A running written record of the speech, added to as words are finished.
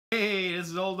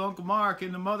is old Uncle Mark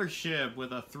in the mothership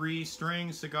with a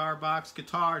 3-string cigar box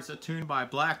guitar. It's tuned by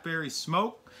Blackberry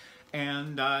Smoke,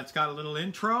 and it's got a little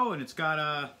intro, and it's got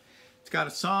a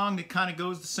song that kind of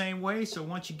goes the same way. So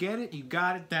once you get it, you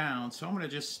got it down. So I'm gonna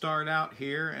just start out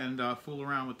here and fool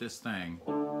around with this thing.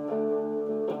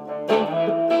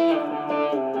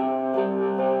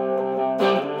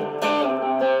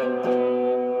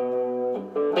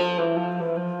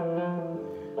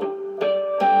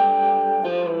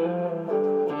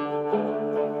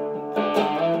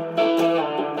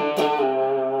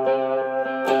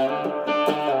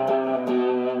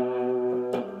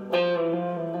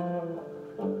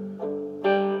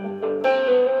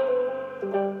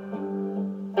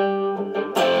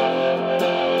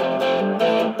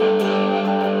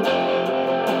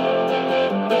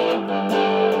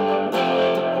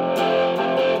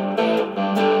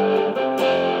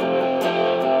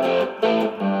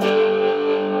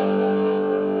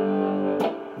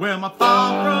 Well, my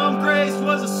fall from grace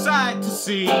was a sight to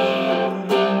see. Good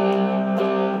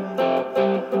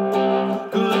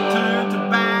turned to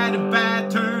bad and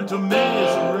bad turned to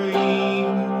misery.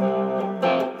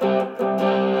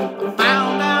 I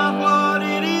found out what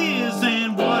it is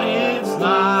and what it's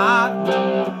not.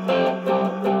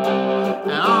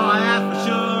 And all I ask for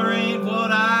sure ain't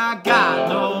what I got,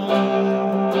 no.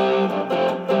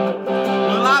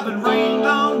 Well, I've been rained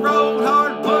on, rode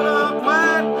hard, put up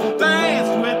wide,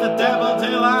 danced with the devil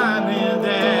till I'm in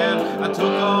dead. I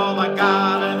took all I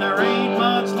got and there ain't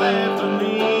much left of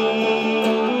me.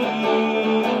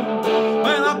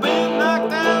 Well, I've been knocked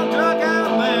down, drug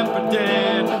out, left for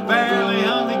dead, barely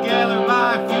hung together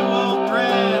by a few old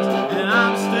threads, and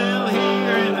I'm still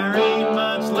here and there ain't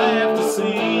much left to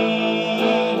see.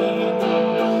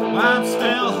 Well, I'm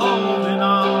still holding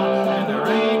on and there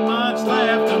ain't much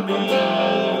left of me.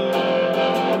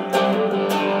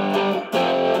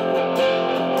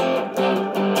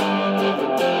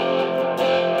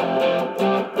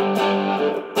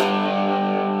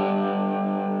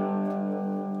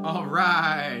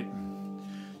 Alright,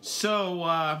 so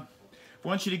I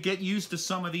want you to get used to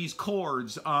some of these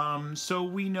chords. So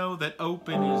we know that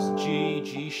open is G,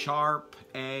 G sharp,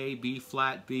 A, B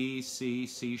flat, B, C,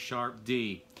 C sharp,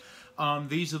 D.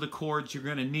 These are the chords you're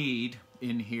going to need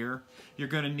in here. You're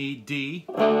going to need D,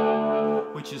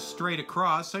 which is straight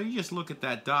across, so you just look at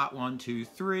that dot, 1, 2,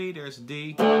 3, there's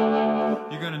D.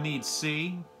 You're going to need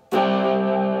C,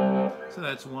 so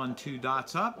that's 1, 2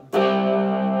 dots up,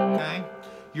 okay?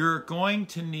 You're going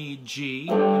to need G,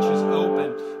 which is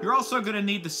open. You're also going to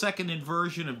need the second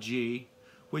inversion of G,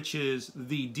 which is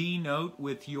the D note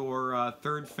with your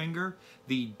third finger,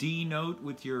 the D note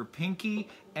with your pinky,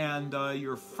 and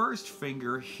your first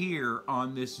finger here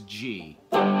on this G.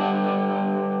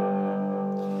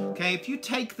 Okay, if you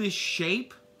take this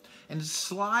shape and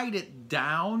slide it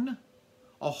down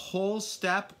a whole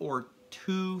step or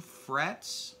 2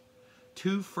 frets,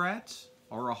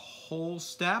 or a whole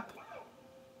step,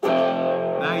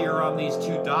 now you're on these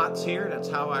 2 dots here. That's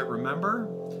how I remember.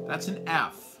 That's an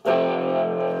F.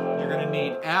 You're going to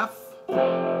need F.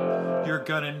 You're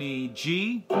going to need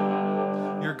G.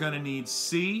 You're going to need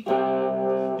C.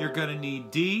 You're going to need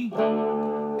D.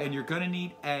 And you're going to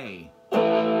need A.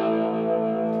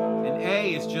 And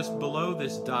A is just below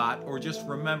this dot, or just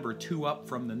remember 2 up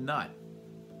from the nut.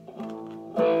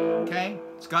 Okay?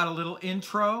 It's got a little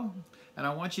intro. And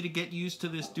I want you to get used to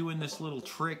this, doing this little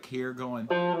trick here, going.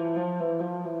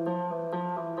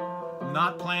 I'm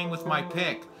not playing with my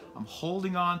pick. I'm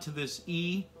holding on to this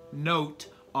E note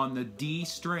on the D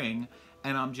string,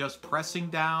 and I'm just pressing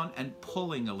down and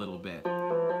pulling a little bit.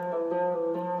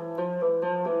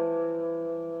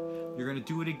 You're going to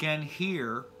do it again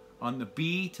here on the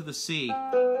B to the C.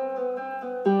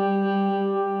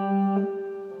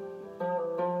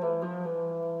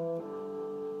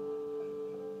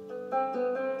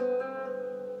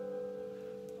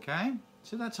 Okay,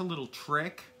 so that's a little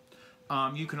trick.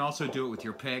 You can also do it with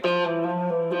your pick.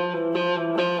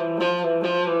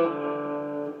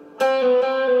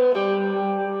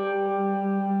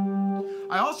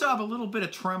 I also have a little bit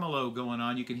of tremolo going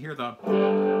on. You can hear the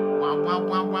wow, wow,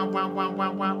 wow, wow, wow, wow,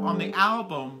 wow, wow. On the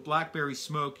album, Blackberry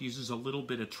Smoke uses a little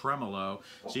bit of tremolo,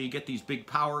 so you get these big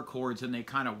power chords and they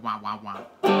kind of wow, wow, wow.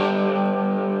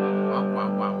 Wow, wow,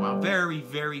 wow, wow. Very,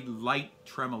 very light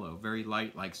tremolo. Very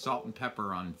light, like salt and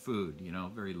pepper on food, you know,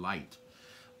 very light.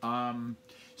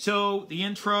 So the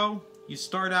intro, you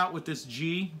start out with this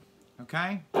G,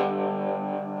 okay?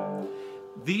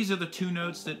 These are the 2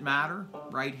 notes that matter,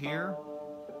 right here.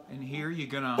 And here you're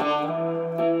gonna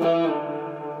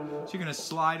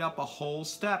slide up a whole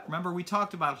step. Remember, we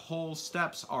talked about whole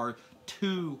steps are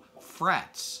 2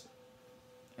 frets.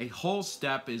 A whole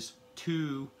step is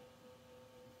 2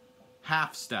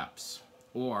 half steps,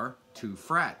 or 2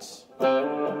 frets.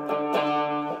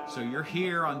 So you're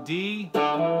here on D, then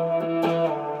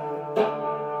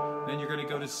you're going to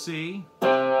go to C,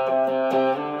 and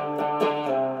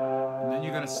then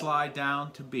you're going to slide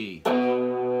down to B.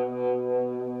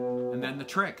 And then the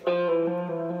trick.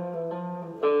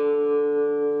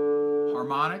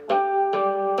 Harmonic.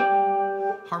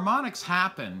 Harmonics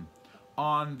happen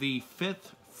on the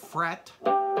 5th fret,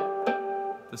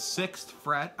 the 6th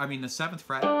fret, the 7th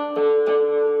fret,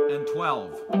 and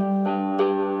 12.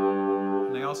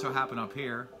 And they also happen up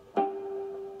here.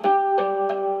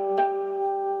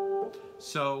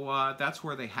 So that's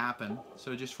where they happen.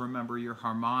 So just remember your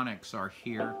harmonics are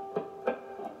here.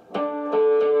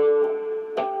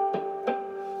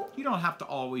 You don't have to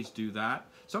always do that.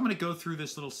 So I'm going to go through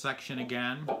this little section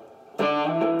again.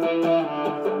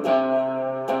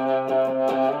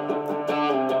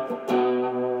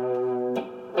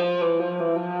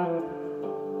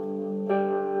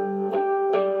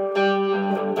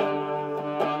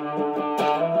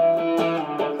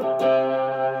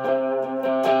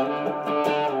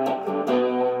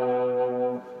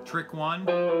 Trick 1,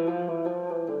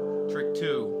 trick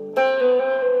 2,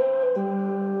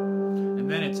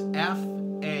 and then it's F,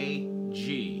 A,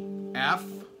 G, F,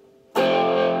 G,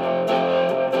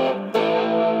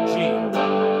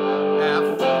 F,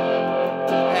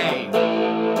 A,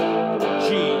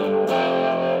 G,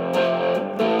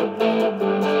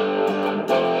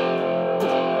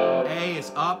 A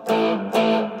is up,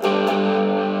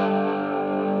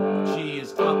 G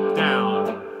is up,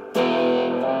 down.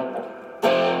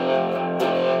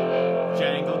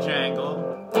 Jangle, jangle.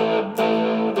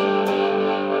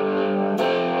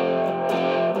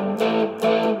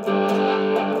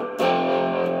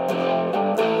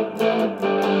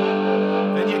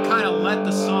 Then you kind of let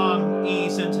the song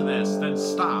ease into this, then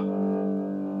stop.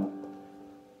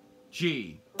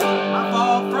 G. My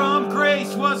fall from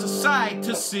grace was a sight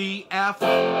to see. F,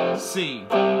 C.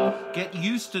 Get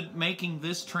used to making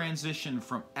this transition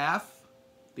from F,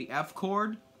 the F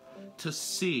chord, to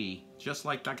C, just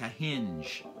like a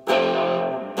hinge.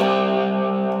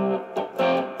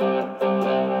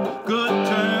 Good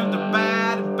turn to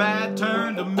bad, and bad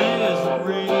turn to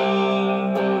misery.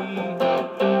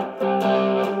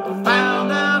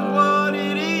 Found out what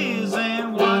it is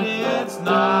and what it's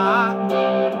not.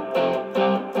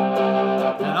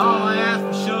 And all I ask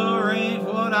for sure ain't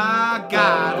what I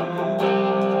got.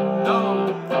 No.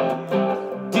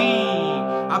 D,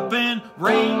 I've been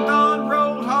rained on,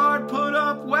 rolled hard, put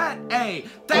up wet. A,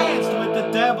 danced with the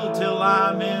devil till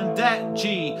I'm in debt.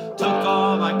 G, took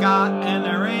all I got and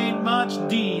there ain't much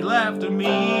D left of me.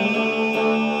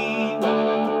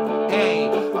 A,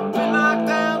 I've been knocked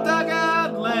down, dug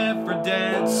out, left for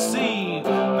dead. C,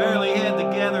 barely held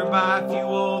together by a few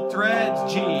old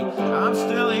threads. G, I'm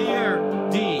still here.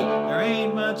 D, there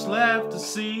ain't much left to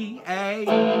see. A,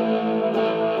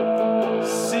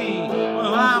 C,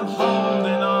 well I'm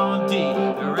holding on. D,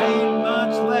 there ain't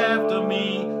much left of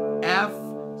me. F,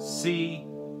 C,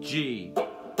 G.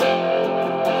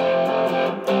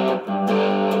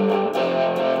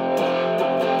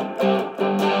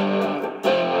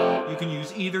 You can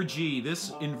use either G,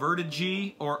 this inverted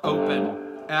G, or open.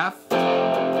 F, C.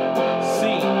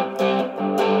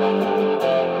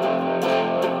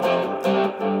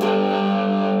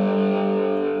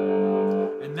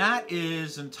 And that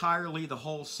is entirely the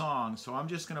whole song. So I'm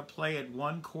just going to play it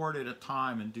 1 chord at a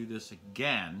time and do this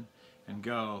again. And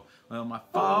go, well, my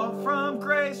fall from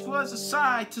grace was a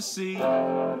sight to see.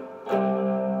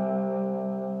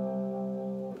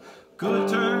 Good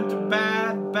turn to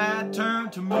bad, bad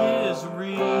turn to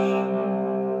misery.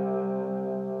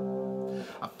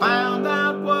 I found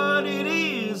out what it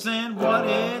is and what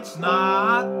it's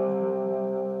not.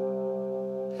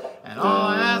 And all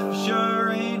I ask for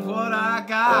sure ain't what I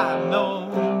got, no.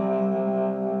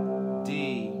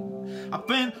 D, I've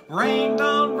been rained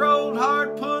on, rolled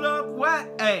hard, put up wet.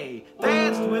 A,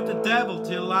 danced with the devil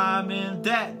till I'm in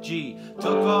debt. G,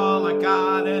 took all I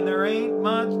got and there ain't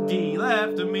much D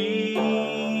left of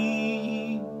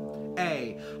me.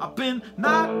 A, I've been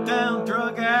knocked down,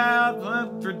 drug out,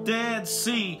 left for dead.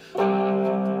 C,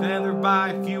 tethered by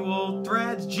a few old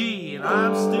threads. G, and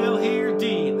I'm still here.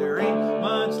 D, there ain't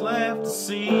much left to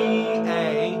see.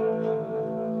 A,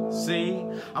 C,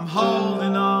 I'm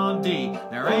holding on. D,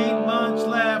 there ain't much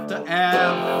left to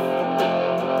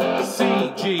F,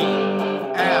 C, G,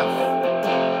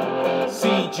 F,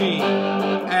 C, G,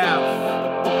 F,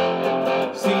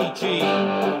 C, G,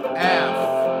 F.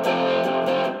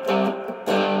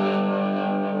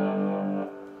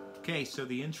 Okay, so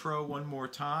the intro one more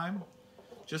time.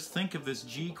 Just think of this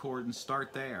G chord and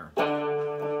start there.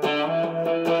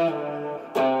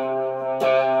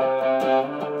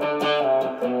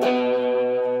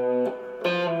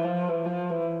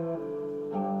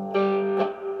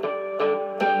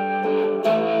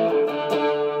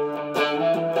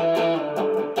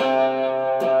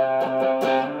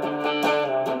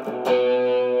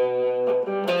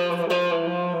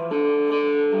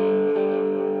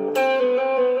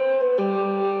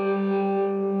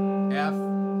 F,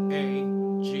 A,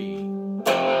 G.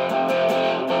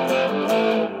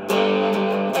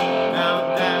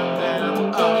 Down, down,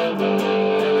 down, up.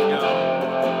 There we go.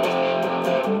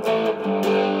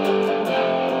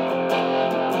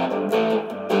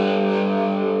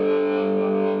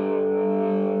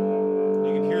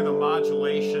 You can hear the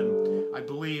modulation. I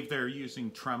believe they're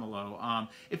using tremolo.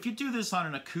 If you do this on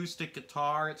an acoustic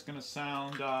guitar, it's going to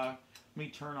sound... let me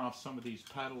turn off some of these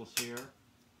pedals here.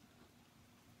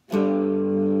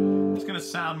 It's going to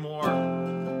sound more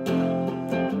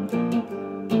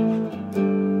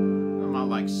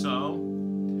like so,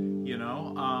 you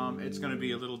know. It's going to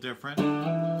be a little different.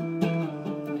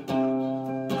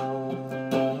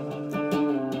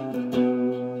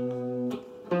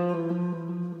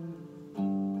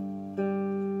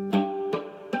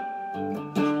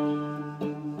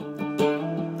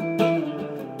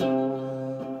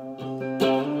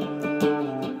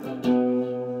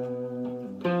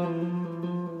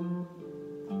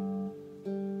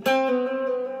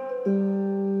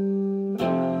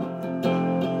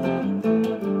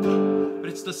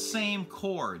 It's the same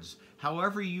chords.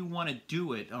 However you want to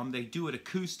do it. They do it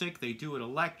acoustic, they do it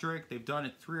electric, they've done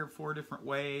it 3 or 4 different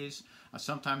ways.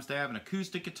 Sometimes they have an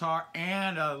acoustic guitar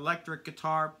and an electric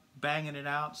guitar banging it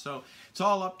out. So it's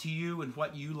all up to you and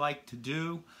what you like to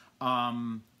do.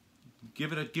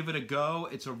 Give it a go.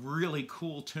 It's a really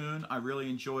cool tune. I really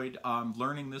enjoyed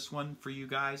learning this one for you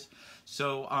guys.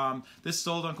 So this is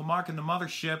Old Uncle Mark in the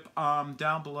Mothership.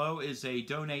 Down below is a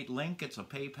donate link. It's a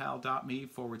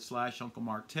paypal.me/Uncle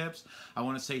Mark Tips. I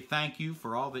want to say thank you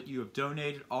for all that you have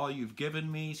donated, all you've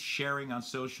given me, sharing on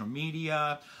social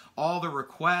media, all the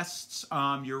requests.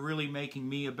 You're really making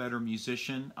me a better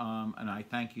musician, and I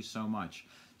thank you so much.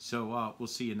 So we'll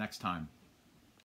see you next time.